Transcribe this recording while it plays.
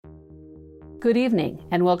Good evening,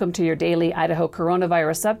 and welcome to your daily Idaho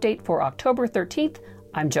coronavirus update for October 13th.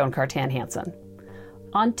 I'm Joan Cartan-Hansen.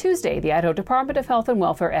 On Tuesday, the Idaho Department of Health and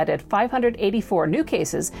Welfare added 584 new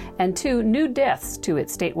cases and 2 new deaths to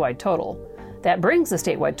its statewide total. That brings the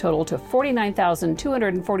statewide total to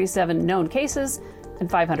 49,247 known cases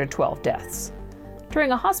and 512 deaths.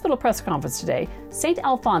 During a hospital press conference today, St.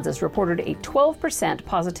 Alphonsus reported a 12%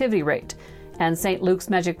 positivity rate, and St. Luke's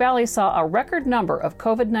Magic Valley saw a record number of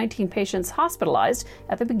COVID-19 patients hospitalized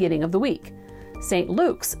at the beginning of the week. St.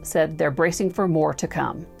 Luke's said they're bracing for more to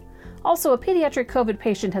come. Also, a pediatric COVID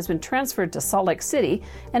patient has been transferred to Salt Lake City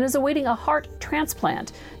and is awaiting a heart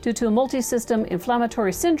transplant due to a multisystem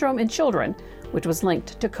inflammatory syndrome in children, which was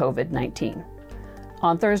linked to COVID-19.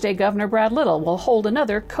 On Thursday, Governor Brad Little will hold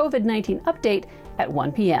another COVID-19 update at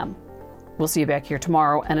 1 p.m. We'll see you back here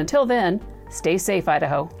tomorrow, and until then, stay safe,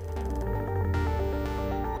 Idaho.